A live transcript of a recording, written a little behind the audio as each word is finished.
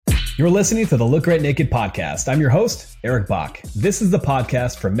You're listening to the Look Great Naked podcast. I'm your host, Eric Bach. This is the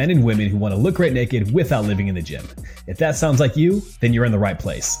podcast for men and women who want to look great naked without living in the gym. If that sounds like you, then you're in the right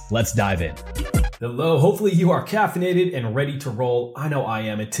place. Let's dive in. Hello, hopefully you are caffeinated and ready to roll. I know I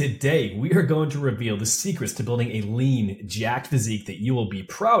am, and today we are going to reveal the secrets to building a lean, jacked physique that you will be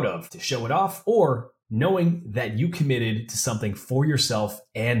proud of to show it off, or knowing that you committed to something for yourself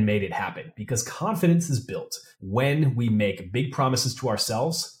and made it happen. Because confidence is built when we make big promises to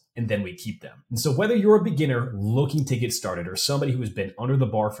ourselves and then we keep them. And so whether you're a beginner looking to get started or somebody who has been under the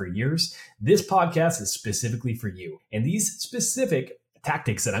bar for years, this podcast is specifically for you. And these specific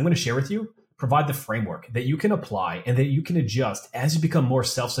tactics that I'm going to share with you provide the framework that you can apply and that you can adjust as you become more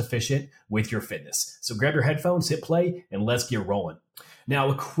self-sufficient with your fitness. So grab your headphones, hit play, and let's get rolling.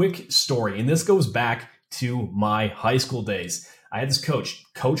 Now, a quick story, and this goes back to my high school days. I had this coach,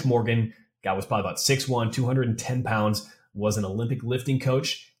 Coach Morgan. Guy was probably about 6'1", 210 pounds, was an Olympic lifting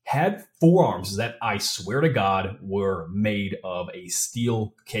coach, had forearms that I swear to God were made of a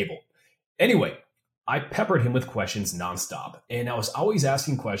steel cable. Anyway, I peppered him with questions nonstop. And I was always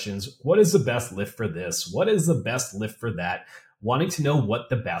asking questions. What is the best lift for this? What is the best lift for that? Wanting to know what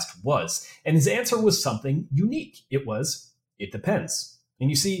the best was. And his answer was something unique. It was, it depends. And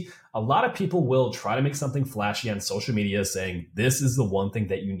you see, a lot of people will try to make something flashy on social media saying, this is the one thing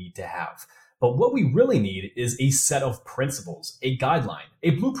that you need to have. But what we really need is a set of principles, a guideline, a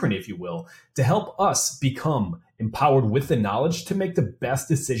blueprint, if you will, to help us become empowered with the knowledge to make the best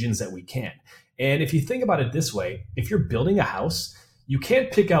decisions that we can. And if you think about it this way, if you're building a house, you can't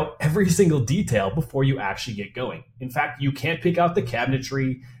pick out every single detail before you actually get going. In fact, you can't pick out the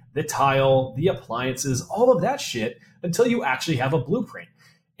cabinetry, the tile, the appliances, all of that shit until you actually have a blueprint.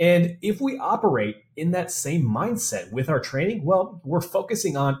 And if we operate in that same mindset with our training, well, we're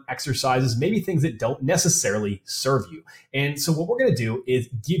focusing on exercises, maybe things that don't necessarily serve you. And so what we're going to do is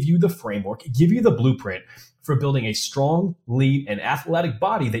give you the framework, give you the blueprint for building a strong, lean, and athletic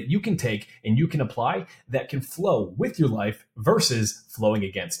body that you can take and you can apply that can flow with your life versus flowing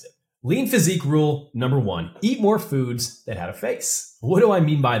against it. Lean physique rule number 1, eat more foods that had a face. What do I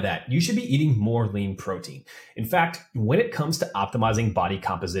mean by that? You should be eating more lean protein. In fact, when it comes to optimizing body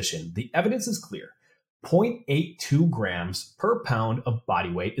composition, the evidence is clear. 0.82 grams per pound of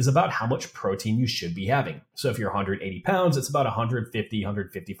body weight is about how much protein you should be having. So if you're 180 pounds, it's about 150,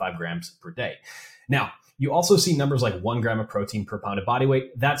 155 grams per day. Now, you also see numbers like 1 gram of protein per pound of body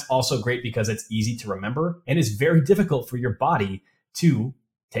weight. That's also great because it's easy to remember and is very difficult for your body to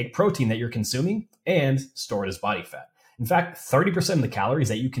take protein that you're consuming and store it as body fat. In fact, 30% of the calories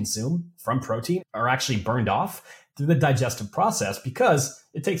that you consume from protein are actually burned off through the digestive process because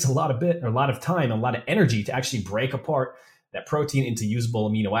it takes a lot of time, a lot of energy to actually break apart that protein into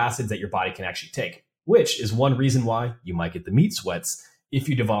usable amino acids that your body can actually take, which is one reason why you might get the meat sweats if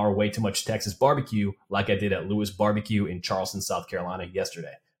you devour way too much Texas barbecue like I did at Lewis Barbecue in Charleston, South Carolina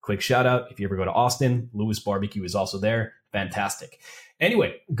yesterday. Quick shout out, if you ever go to Austin, Lewis Barbecue is also there. Fantastic.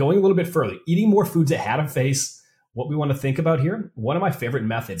 Anyway, going a little bit further, eating more foods that had a face. What we want to think about here, one of my favorite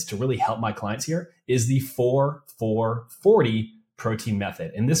methods to really help my clients here is the 4-4-40 protein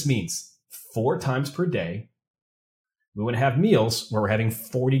method. And this means 4 times per day, we want to have meals where we're having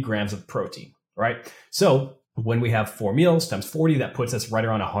 40 grams of protein, right? So when we have 4 meals times 40, that puts us right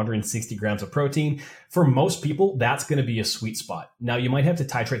around 160 grams of protein. For most people, that's going to be a sweet spot. Now, you might have to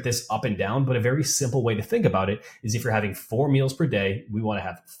titrate this up and down, but a very simple way to think about it is if you're having 4 meals per day, we want to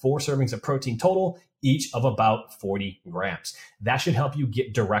have 4 servings of protein total, each of about 40 grams. That should help you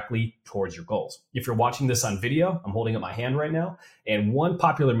get directly towards your goals. If you're watching this on video, I'm holding up my hand right now. And one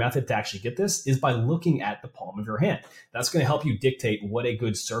popular method to actually get this is by looking at the palm of your hand. That's going to help you dictate what a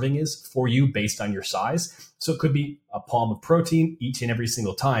good serving is for you based on your size. So it could be a palm of protein each and every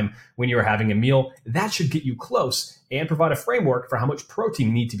single time when you're having a meal. That should get you close and provide a framework for how much protein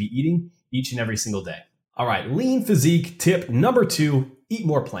you need to be eating each and every single day. All right, lean physique tip number 2, eat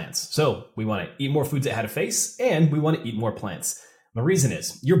more plants. So we want to eat more foods that had a face and we want to eat more plants. The reason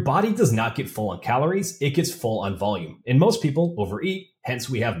is your body does not get full on calories, it gets full on volume. And most people overeat, hence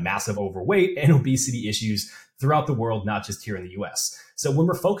we have massive overweight and obesity issues throughout the world, not just here in the US. So when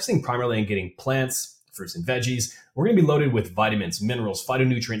we're focusing primarily on getting plants, fruits and veggies, we're going to be loaded with vitamins, minerals,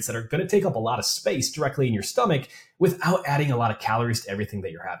 phytonutrients that are going to take up a lot of space directly in your stomach without adding a lot of calories to everything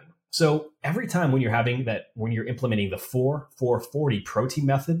that you're having. So every time when you're implementing the 4-4-40 protein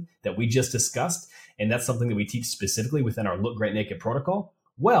method that we just discussed, and that's something that we teach specifically within our Look Great Naked protocol,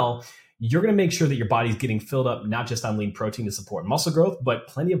 Well, you're going to make sure that your body's getting filled up not just on lean protein to support muscle growth, but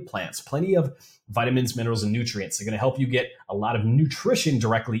plenty of plants, plenty of vitamins, minerals, and nutrients. They're going to help you get a lot of nutrition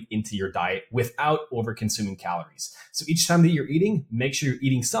directly into your diet without over consuming calories. So each time that you're eating, make sure you're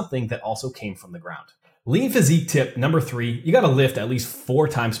eating something that also came from the ground. Lean physique tip number 3, you got to lift at least 4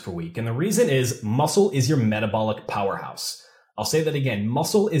 times per week. And the reason is muscle is your metabolic powerhouse. I'll say that again,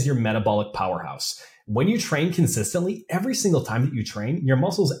 muscle is your metabolic powerhouse. When you train consistently, every single time that you train, your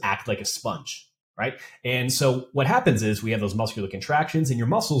muscles act like a sponge, right? And so what happens is we have those muscular contractions and your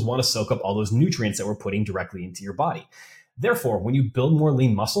muscles want to soak up all those nutrients that we're putting directly into your body. Therefore, when you build more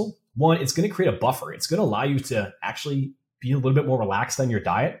lean muscle, one, it's going to create a buffer. It's going to allow you to actually be a little bit more relaxed on your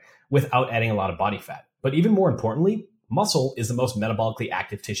diet without adding a lot of body fat. But even more importantly, muscle is the most metabolically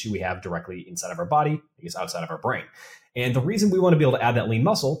active tissue we have directly inside of our body, I guess outside of our brain. And the reason we want to be able to add that lean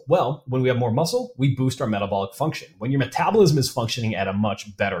muscle, well, when we have more muscle, we boost our metabolic function. When your metabolism is functioning at a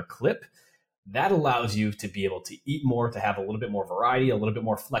much better clip, that allows you to be able to eat more, to have a little bit more variety, a little bit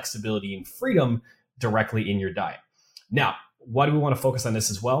more flexibility and freedom directly in your diet. Now, why do we want to focus on this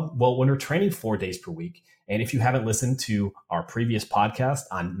as well? Well, when we're training 4 days per week, and if you haven't listened to our previous podcast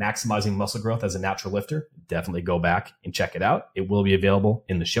on maximizing muscle growth as a natural lifter, definitely go back and check it out. It will be available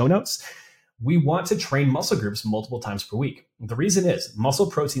in the show notes. We want to train muscle groups multiple times per week. The reason is muscle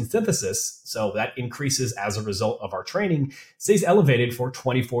protein synthesis, so that increases as a result of our training, stays elevated for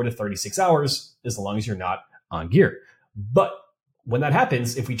 24 to 36 hours as long as you're not on gear. But when that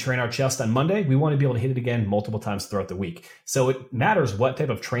happens, if we train our chest on Monday, we want to be able to hit it again multiple times throughout the week. So it matters what type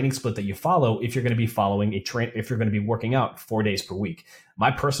of training split that you follow if you're going to be following if you're going to be working out 4 days per week.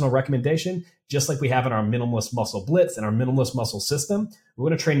 My personal recommendation, just like we have in our minimalist muscle blitz and our minimalist muscle system, we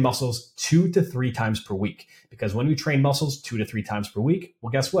want to train muscles 2 to 3 times per week. Because when we train muscles 2 to 3 times per week,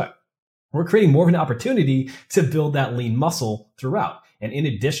 well, guess what? We're creating more of an opportunity to build that lean muscle throughout. And in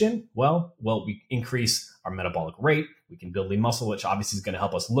addition, well, we increase our metabolic rate. We can build lean muscle, which obviously is going to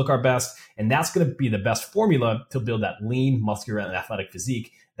help us look our best. And that's going to be the best formula to build that lean, muscular, and athletic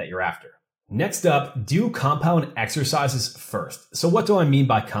physique that you're after. Next up, do compound exercises first. So what do I mean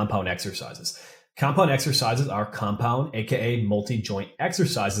by compound exercises? Compound exercises are compound, aka multi-joint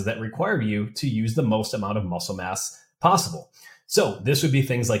exercises that require you to use the most amount of muscle mass possible. So this would be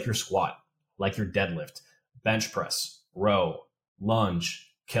things like your squat, like your deadlift, bench press, row, lunge,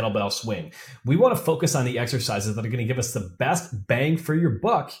 kettlebell swing. We want to focus on the exercises that are going to give us the best bang for your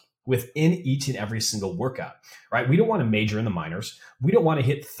buck within each and every single workout, right? We don't want to major in the minors. We don't want to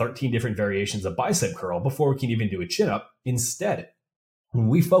hit 13 different variations of bicep curl before we can even do a chin up. Instead, when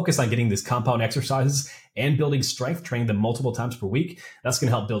we focus on getting these compound exercises and building strength, training them multiple times per week, that's going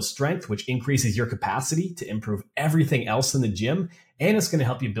to help build strength, which increases your capacity to improve everything else in the gym. And it's going to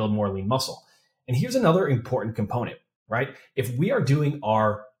help you build more lean muscle. And here's another important component, right? If we are doing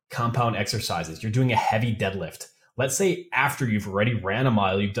our compound exercises, you're doing a heavy deadlift. Let's say after you've already ran a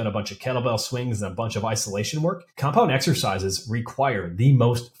mile, you've done a bunch of kettlebell swings and a bunch of isolation work. Compound exercises require the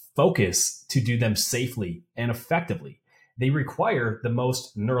most focus to do them safely and effectively. They require the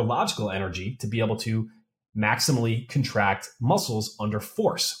most neurological energy to be able to maximally contract muscles under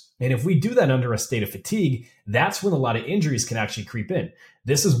force. And if we do that under a state of fatigue, that's when a lot of injuries can actually creep in.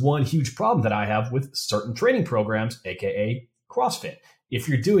 This is one huge problem that I have with certain training programs, aka CrossFit. If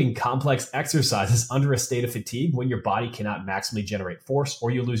you're doing complex exercises under a state of fatigue when your body cannot maximally generate force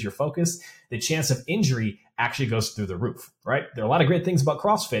or you lose your focus, the chance of injury actually goes through the roof, right? There are a lot of great things about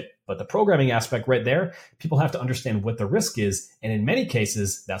CrossFit, but the programming aspect right there, people have to understand what the risk is. And in many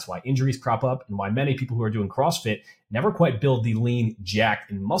cases, that's why injuries crop up and why many people who are doing CrossFit never quite build the lean, jacked,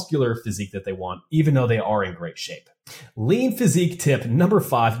 and muscular physique that they want, even though they are in great shape. Lean physique tip number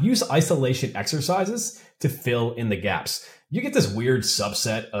 5, use isolation exercises to fill in the gaps. You get this weird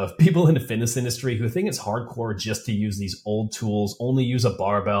subset of people in the fitness industry who think it's hardcore just to use these old tools, only use a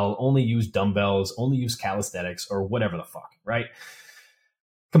barbell, only use dumbbells, only use calisthenics, or whatever the fuck, right?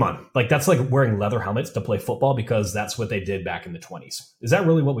 Come on, like that's like wearing leather helmets to play football because that's what they did back in the 20s. Is that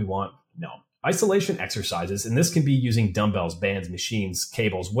really what we want? No. Isolation exercises, and this can be using dumbbells, bands, machines,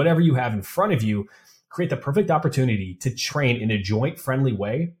 cables, whatever you have in front of you, create the perfect opportunity to train in a joint-friendly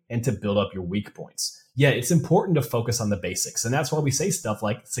way and to build up your weak points. Yeah, it's important to focus on the basics. And that's why we say stuff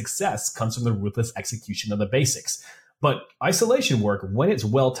like success comes from the ruthless execution of the basics. But isolation work, when it's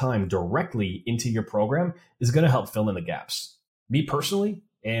well-timed directly into your program, is going to help fill in the gaps. Me personally,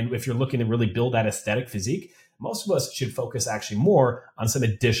 and if you're looking to really build that aesthetic physique, most of us should focus actually more on some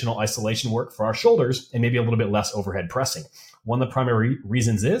additional isolation work for our shoulders and maybe a little bit less overhead pressing. One of the primary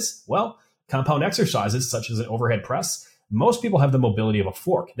reasons is, well, compound exercises such as an overhead press, most people have the mobility of a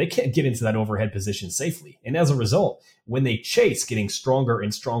fork. They can't get into that overhead position safely. And as a result, when they chase getting stronger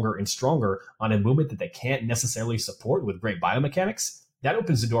and stronger and stronger on a movement that they can't necessarily support with great biomechanics, that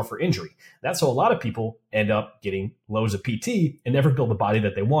opens the door for injury. That's how a lot of people end up getting loads of PT and never build the body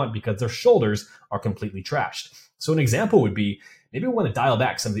that they want because their shoulders are completely trashed. So an example would be, maybe we want to dial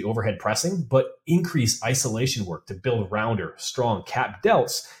back some of the overhead pressing, but increase isolation work to build rounder, strong cap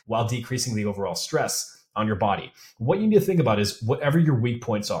delts while decreasing the overall stress on your body. What you need to think about is whatever your weak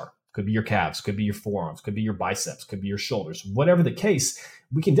points are. Could be your calves, could be your forearms, could be your biceps, could be your shoulders. Whatever the case,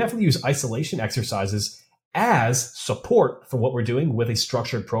 we can definitely use isolation exercises as support for what we're doing with a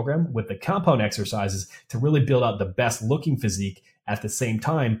structured program with the compound exercises to really build out the best looking physique at the same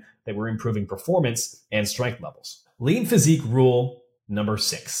time that we're improving performance and strength levels. Lean physique rule number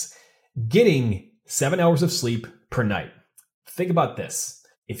 6, getting 7 hours of sleep per night. Think about this.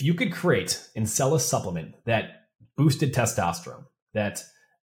 If you could create and sell a supplement that boosted testosterone, that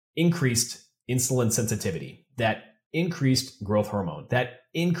increased insulin sensitivity, that increased growth hormone, that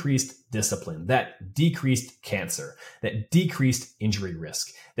increased discipline, that decreased cancer, that decreased injury risk,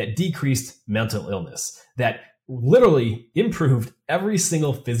 that decreased mental illness, that literally improved every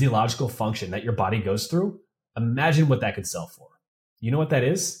single physiological function that your body goes through, imagine what that could sell for. You know what that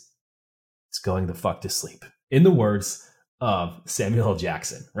is? It's going the fuck to sleep. In the words of Samuel L.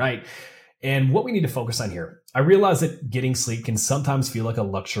 Jackson, right? And what we need to focus on here, I realize that getting sleep can sometimes feel like a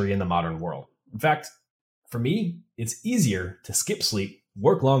luxury in the modern world. In fact, for me, it's easier to skip sleep,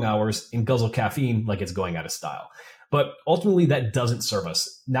 work long hours, and guzzle caffeine like it's going out of style. But ultimately, that doesn't serve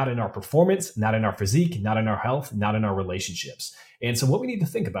us, not in our performance, not in our physique, not in our health, not in our relationships. And so what we need to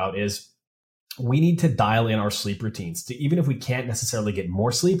think about is we need to dial in our sleep routines. Even if we can't necessarily get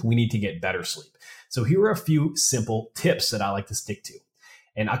more sleep, we need to get better sleep. So here are a few simple tips that I like to stick to.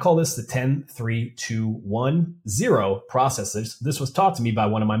 And I call this the 10-3-2-1-0 process. This was taught to me by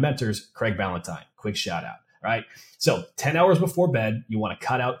one of my mentors, Craig Ballantyne. Quick shout out, right? So 10 hours before bed, you want to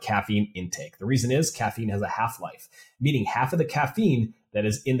cut out caffeine intake. The reason is caffeine has a half-life, meaning half of the caffeine that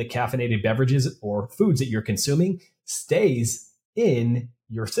is in the caffeinated beverages or foods that you're consuming stays in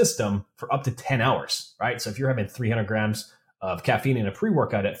your system for up to 10 hours, right? So if you're having 300 grams of caffeine in a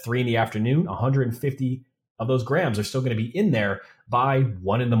pre-workout at 3 in the afternoon, 150 of those grams are still going to be in there by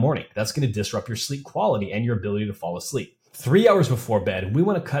 1 in the morning. That's going to disrupt your sleep quality and your ability to fall asleep. 3 hours before bed, we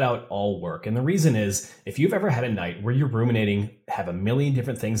want to cut out all work. And the reason is, if you've ever had a night where you're ruminating, have a million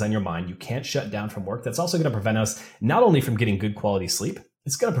different things on your mind, you can't shut down from work, that's also going to prevent us not only from getting good quality sleep,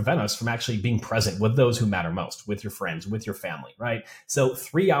 it's going to prevent us from actually being present with those who matter most, with your friends, with your family, right? So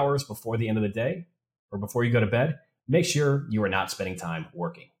 3 hours before the end of the day or before you go to bed, make sure you are not spending time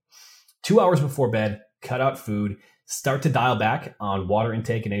working. 2 hours before bed, cut out food, start to dial back on water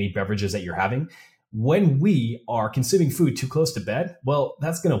intake and any beverages that you're having. When we are consuming food too close to bed, well,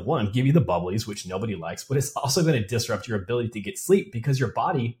 that's going to, one, give you the bubblies, which nobody likes, but it's also going to disrupt your ability to get sleep because your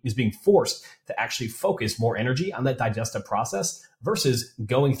body is being forced to actually focus more energy on that digestive process versus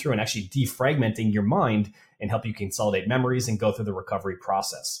going through and actually defragmenting your mind and help you consolidate memories and go through the recovery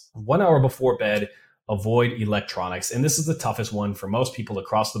process. 1 hour before bed, avoid electronics. And this is the toughest one for most people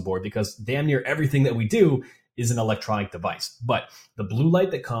across the board because damn near everything that we do is an electronic device. But the blue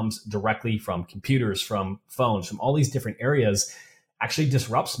light that comes directly from computers, from phones, from all these different areas actually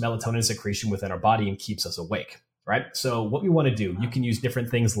disrupts melatonin secretion within our body and keeps us awake, right? So what we want to do, you can use different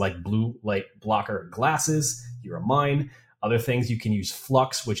things like blue light blocker glasses, here are mine. Other things, you can use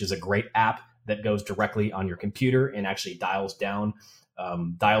Flux, which is a great app that goes directly on your computer and actually dials down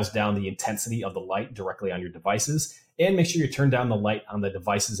the intensity of the light directly on your devices. And make sure you turn down the light on the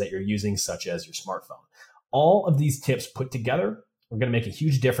devices that you're using, such as your smartphone. All of these tips put together are going to make a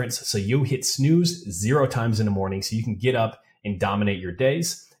huge difference. So you hit snooze 0 times in the morning so you can get up and dominate your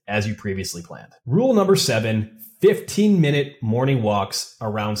days as you previously planned. Rule number 7, 15-minute morning walks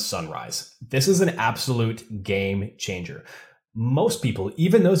around sunrise. This is an absolute game changer. Most people,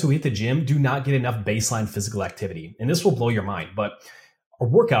 even those who hit the gym, do not get enough baseline physical activity. And this will blow your mind, but our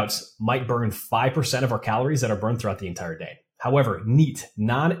workouts might burn 5% of our calories that are burned throughout the entire day. However, NEAT,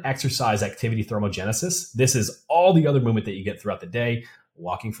 non-exercise activity thermogenesis, this is all the other movement that you get throughout the day,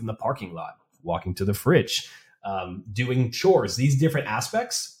 walking from the parking lot, walking to the fridge, doing chores. These different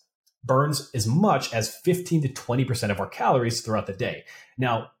aspects burns as much as 15 to 20% of our calories throughout the day.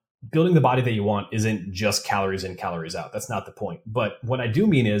 Now, building the body that you want isn't just calories in, calories out. That's not the point. But what I do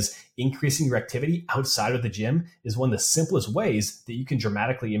mean is increasing your activity outside of the gym is one of the simplest ways that you can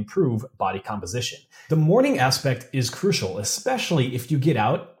dramatically improve body composition. The morning aspect is crucial, especially if you get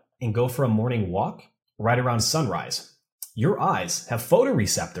out and go for a morning walk right around sunrise. Your eyes have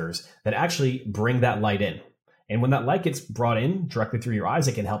photoreceptors that actually bring that light in. And when that light gets brought in directly through your eyes,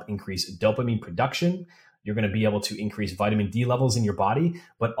 it can help increase dopamine production. You're going to be able to increase vitamin D levels in your body,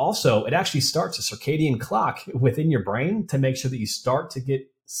 but also it actually starts a circadian clock within your brain to make sure that you start to get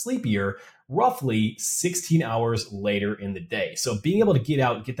sleepier roughly 16 hours later in the day. So being able to get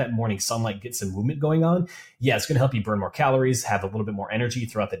out, get that morning sunlight, get some movement going on, yeah, it's going to help you burn more calories, have a little bit more energy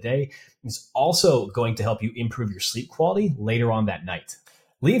throughout the day. It's also going to help you improve your sleep quality later on that night.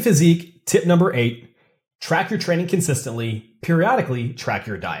 Lean physique, tip number 8, track your training consistently, periodically track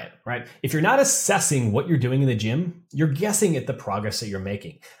your diet, right? If you're not assessing what you're doing in the gym, you're guessing at the progress that you're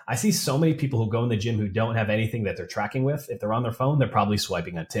making. I see so many people who go in the gym who don't have anything that they're tracking with. If they're on their phone, they're probably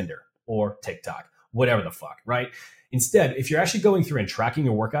swiping on Tinder or TikTok, whatever the fuck, right? Instead, if you're actually going through and tracking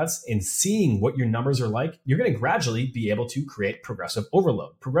your workouts and seeing what your numbers are like, you're going to gradually be able to create progressive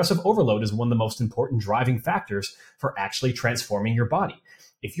overload. Progressive overload is one of the most important driving factors for actually transforming your body.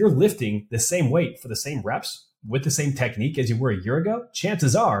 If you're lifting the same weight for the same reps with the same technique as you were a year ago,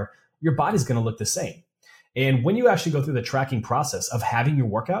 chances are your body's going to look the same. And when you actually go through the tracking process of having your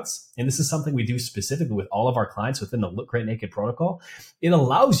workouts, and this is something we do specifically with all of our clients within the Look Great Naked protocol, it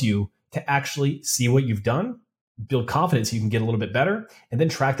allows you to actually see what you've done, build confidence so you can get a little bit better, and then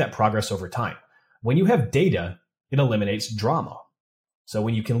track that progress over time. When you have data, it eliminates drama. So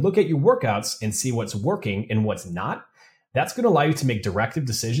when you can look at your workouts and see what's working and what's not, that's going to allow you to make directive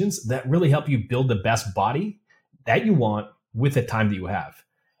decisions that really help you build the best body that you want with the time that you have.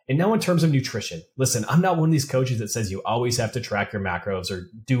 And now in terms of nutrition, listen, I'm not one of these coaches that says you always have to track your macros or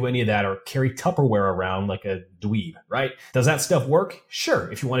do any of that or carry Tupperware around like a dweeb, right? Does that stuff work?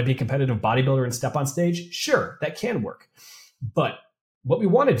 Sure. If you want to be a competitive bodybuilder and step on stage, sure, that can work. But what we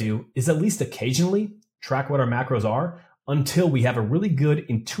want to do is at least occasionally track what our macros are until we have a really good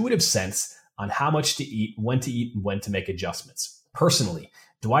intuitive sense on how much to eat, and when to make adjustments. Personally,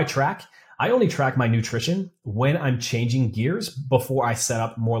 do I track? I only track my nutrition when I'm changing gears before I set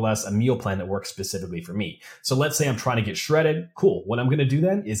up more or less a meal plan that works specifically for me. So let's say I'm trying to get shredded. Cool. What I'm going to do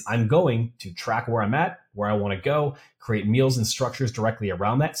then is I'm going to track where I'm at, where I want to go, create meals and structures directly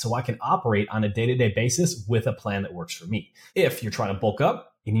around that so I can operate on a day-to-day basis with a plan that works for me. If you're trying to bulk up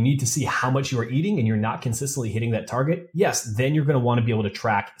and you need to see how much you are eating and you're not consistently hitting that target, yes, then you're going to want to be able to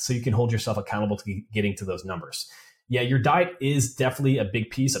track so you can hold yourself accountable to getting to those numbers. Yeah, your diet is definitely a big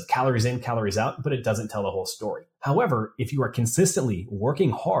piece of calories in, calories out, but it doesn't tell the whole story. However, if you are consistently working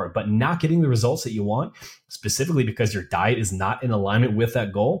hard, but not getting the results that you want, specifically because your diet is not in alignment with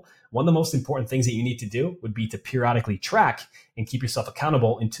that goal, one of the most important things that you need to do would be to periodically track and keep yourself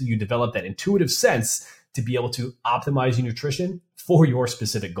accountable until you develop that intuitive sense to be able to optimize your nutrition for your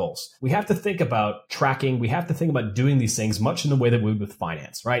specific goals. We have to think about tracking. We have to think about doing these things much in the way that we would with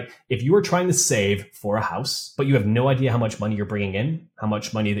finance, right? If you are trying to save for a house, but you have no idea how much money you're bringing in, how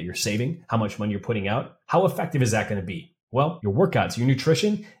much money that you're saving, how much money you're putting out, how effective is that going to be? Well, your workouts, your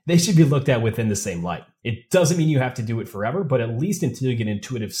nutrition, they should be looked at within the same light. It doesn't mean you have to do it forever, but at least until you get an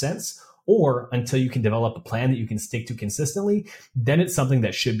intuitive sense or until you can develop a plan that you can stick to consistently, then it's something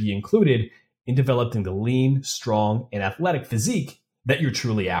that should be included in developing the lean, strong, and athletic physique that you're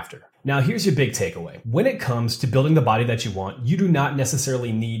truly after. Now, here's your big takeaway. When it comes to building the body that you want, you do not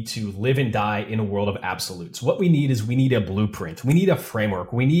necessarily need to live and die in a world of absolutes. What we need is we need a blueprint. We need a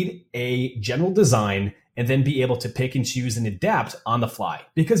framework. We need a general design and then be able to pick and choose and adapt on the fly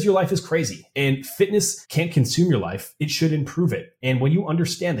because your life is crazy and fitness can't consume your life. It should improve it. And when you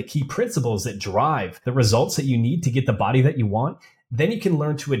understand the key principles that drive the results that you need to get the body that you want, then you can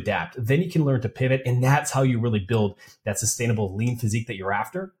learn to adapt. Then you can learn to pivot. And that's how you really build that sustainable lean physique that you're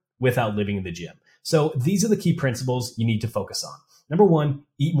after without living in the gym. So these are the key principles you need to focus on. Number 1,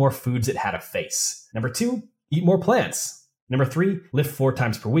 eat more foods that had a face. Number 2, eat more plants. Number 3, lift 4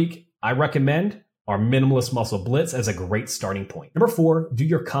 times per week. I recommend our Minimalist Muscle Blitz as a great starting point. Number 4, do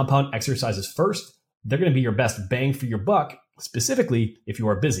your compound exercises first. They're going to be your best bang for your buck, specifically if you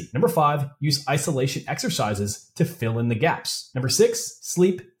are busy. Number 5, use isolation exercises to fill in the gaps. Number 6,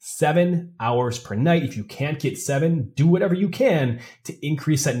 sleep 7 hours per night. If you can't get 7, do whatever you can to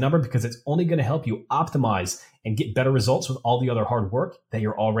increase that number because it's only going to help you optimize and get better results with all the other hard work that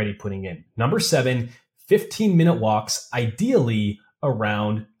you're already putting in. Number 7, 15-minute walks, ideally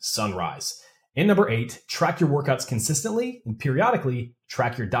around sunrise. And number 8, track your workouts consistently and periodically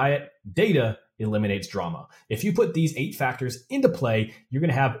track your diet. Data eliminates drama. If you put these 8 factors into play, you're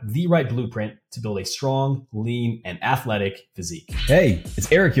going to have the right blueprint to build a strong, lean, and athletic physique. Hey,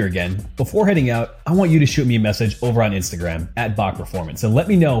 it's Eric here again. Before heading out, I want you to shoot me a message over on Instagram at Bach Performance and let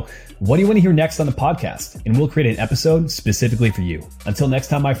me know what do you want to hear next on the podcast, and we'll create an episode specifically for you. Until next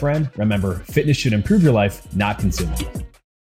time, my friend, remember, fitness should improve your life, not consume it.